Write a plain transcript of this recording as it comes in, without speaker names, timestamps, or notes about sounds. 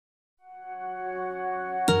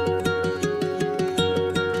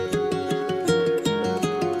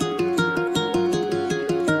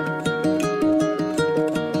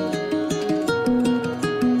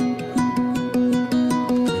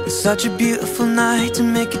Such a beautiful night to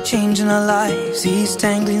make a change in our lives. East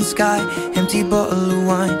Anglian sky, empty bottle of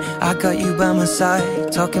wine. I got you by my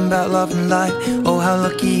side, talking about love and life. Oh, how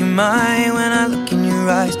lucky am I when I look in your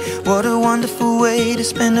eyes. What a wonderful way to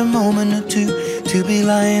spend a moment or two, to be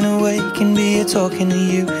lying awake and be here talking to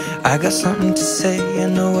you. I got something to say, I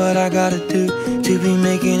know what I gotta do, to be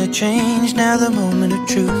making a change, now the moment of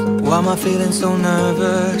truth. Why am I feeling so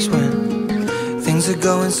nervous when things are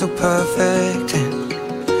going so perfect?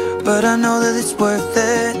 But I know that it's worth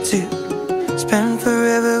it to spend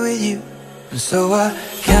forever with you. And so I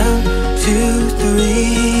count 2,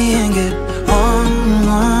 3 and get on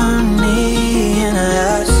one knee and I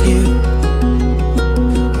ask you,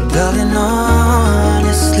 darling,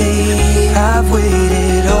 honestly, I've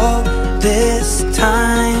waited all this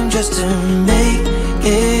time just to make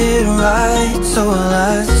it right. So I'll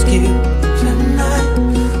ask you tonight,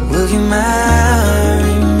 will you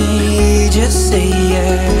marry me? Just say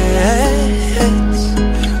yes.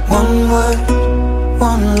 One word,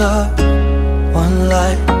 one love, one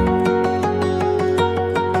life.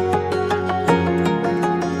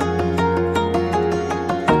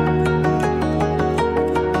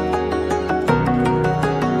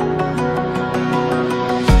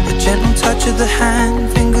 A gentle touch of the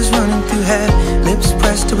hand, fingers running through hair, lips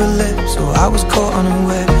pressed to her lips, so I was caught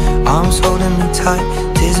unaware. Arms holding me tight,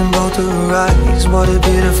 tears in both of her eyes. What a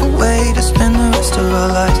beautiful way to spend the rest of our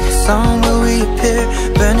lives. The sun will reappear,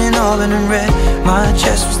 burning auburn and red. My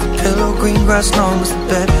chest was the pillow, green grass lawn was the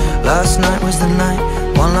bed. Last night was the night,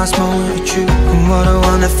 one last moment of truth. And what a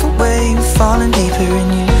wonderful way of falling deeper in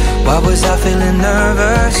you. Why was I feeling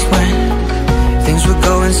nervous when things were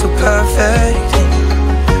going so perfect?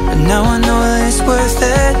 But now I know that it's worth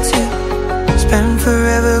it to spend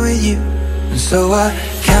forever with you. And so I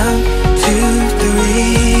count 2,